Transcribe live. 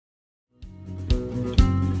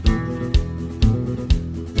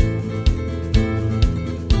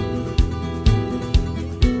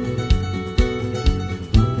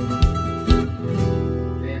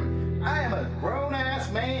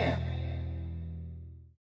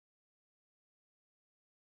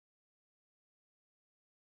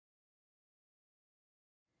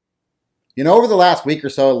You know, over the last week or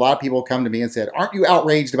so, a lot of people have come to me and said, aren't you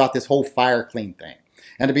outraged about this whole Fireclean thing?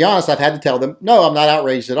 And to be honest, I've had to tell them, no, I'm not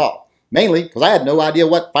outraged at all. Mainly because I had no idea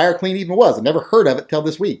what Fireclean even was. I never heard of it till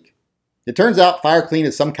this week. It turns out Fireclean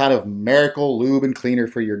is some kind of miracle lube and cleaner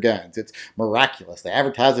for your guns. It's miraculous. They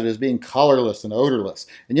advertise it as being colorless and odorless.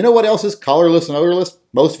 And you know what else is colorless and odorless?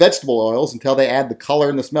 Most vegetable oils, until they add the color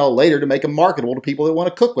and the smell later to make them marketable to people that want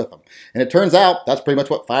to cook with them. And it turns out that's pretty much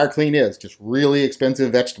what Fireclean is, just really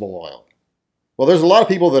expensive vegetable oil. Well, there's a lot of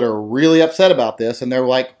people that are really upset about this, and they're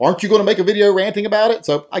like, aren't you going to make a video ranting about it?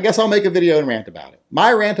 So I guess I'll make a video and rant about it.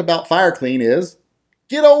 My rant about Fireclean is,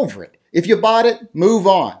 get over it. If you bought it, move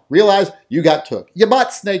on. Realize you got took. You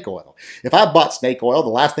bought snake oil. If I bought snake oil, the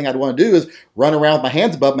last thing I'd want to do is run around with my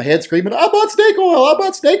hands above my head screaming, I bought snake oil, I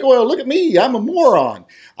bought snake oil, look at me, I'm a moron.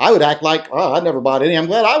 I would act like, oh, I never bought any. I'm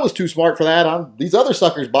glad I was too smart for that. These other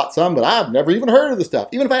suckers bought some, but I've never even heard of the stuff.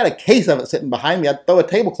 Even if I had a case of it sitting behind me, I'd throw a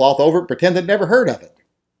tablecloth over it and pretend I'd never heard of it.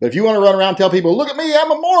 But if you want to run around and tell people, look at me,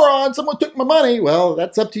 I'm a moron, someone took my money, well,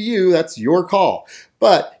 that's up to you. That's your call.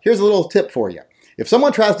 But here's a little tip for you. If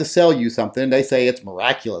someone tries to sell you something and they say it's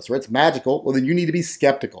miraculous or it's magical, well, then you need to be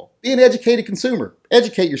skeptical. Be an educated consumer.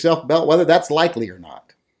 Educate yourself about whether that's likely or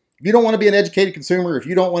not. If you don't want to be an educated consumer, if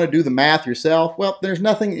you don't want to do the math yourself, well, there's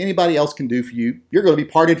nothing anybody else can do for you. You're going to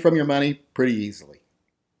be parted from your money pretty easily.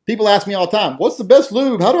 People ask me all the time, what's the best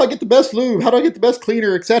lube? How do I get the best lube? How do I get the best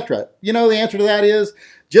cleaner, etc.? You know, the answer to that is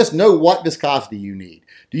just know what viscosity you need.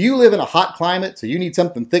 Do you live in a hot climate, so you need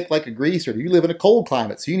something thick like a grease, or do you live in a cold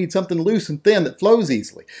climate, so you need something loose and thin that flows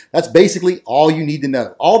easily? That's basically all you need to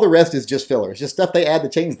know. All the rest is just filler. It's just stuff they add to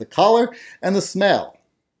change the color and the smell.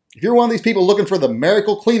 If you're one of these people looking for the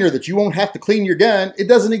miracle cleaner that you won't have to clean your gun, it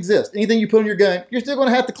doesn't exist. Anything you put on your gun, you're still going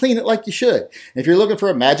to have to clean it like you should. And if you're looking for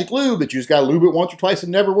a magic lube that you just got to lube it once or twice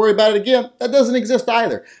and never worry about it again, that doesn't exist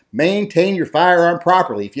either. Maintain your firearm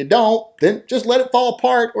properly. If you don't, then just let it fall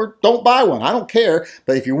apart or don't buy one. I don't care.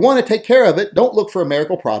 But if you want to take care of it, don't look for a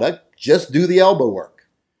miracle product. Just do the elbow work.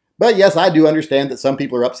 But yes, I do understand that some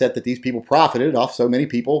people are upset that these people profited off so many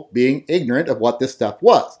people being ignorant of what this stuff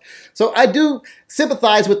was. So I do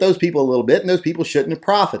sympathize with those people a little bit, and those people shouldn't have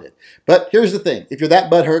profited. But here's the thing. If you're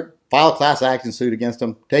that butthurt, file a class action suit against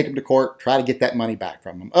them, take them to court, try to get that money back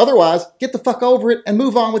from them. Otherwise, get the fuck over it and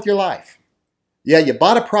move on with your life. Yeah, you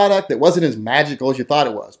bought a product that wasn't as magical as you thought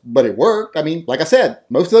it was, but it worked. I mean, like I said,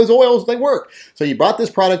 most of those oils, they work. So you bought this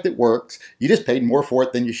product that works. You just paid more for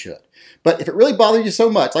it than you should. But if it really bothers you so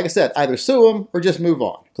much, like I said, either sue them or just move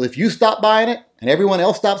on. Because if you stop buying it and everyone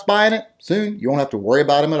else stops buying it, soon you won't have to worry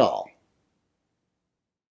about them at all.